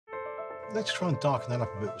Let's try and darken that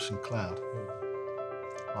up a bit with some cloud.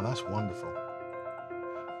 Oh, that's wonderful.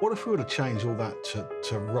 What if we were to change all that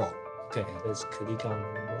to rock? Okay, let's click on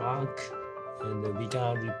rock, and we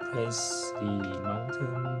gotta replace the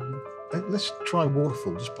mountain. Let's try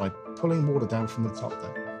waterfall just by pulling water down from the top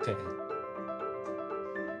there. Okay.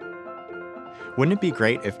 Wouldn't it be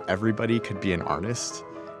great if everybody could be an artist?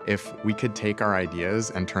 If we could take our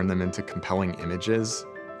ideas and turn them into compelling images?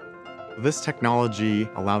 This technology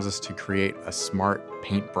allows us to create a smart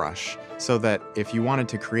paintbrush so that if you wanted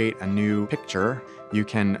to create a new picture, you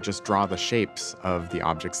can just draw the shapes of the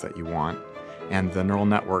objects that you want, and the neural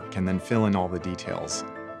network can then fill in all the details.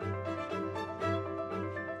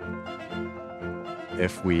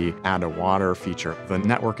 If we add a water feature, the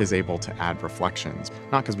network is able to add reflections,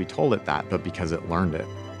 not because we told it that, but because it learned it.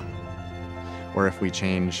 Or if we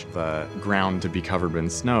change the ground to be covered in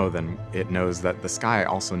snow, then it knows that the sky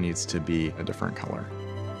also needs to be a different color.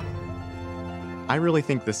 I really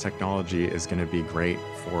think this technology is going to be great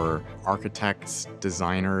for architects,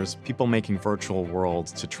 designers, people making virtual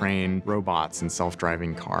worlds to train robots and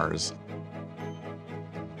self-driving cars.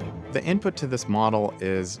 The input to this model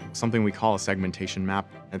is something we call a segmentation map.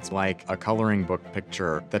 It's like a coloring book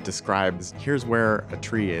picture that describes here's where a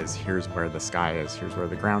tree is, here's where the sky is, here's where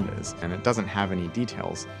the ground is, and it doesn't have any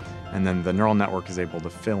details. And then the neural network is able to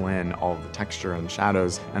fill in all of the texture and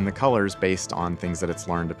shadows and the colors based on things that it's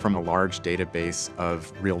learned from a large database of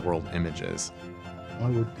real-world images. I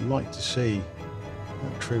would like to see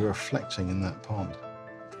that tree reflecting in that pond.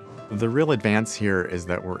 The real advance here is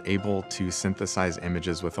that we're able to synthesize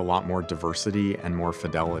images with a lot more diversity and more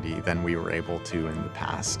fidelity than we were able to in the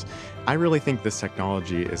past. I really think this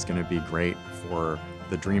technology is going to be great for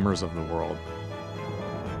the dreamers of the world.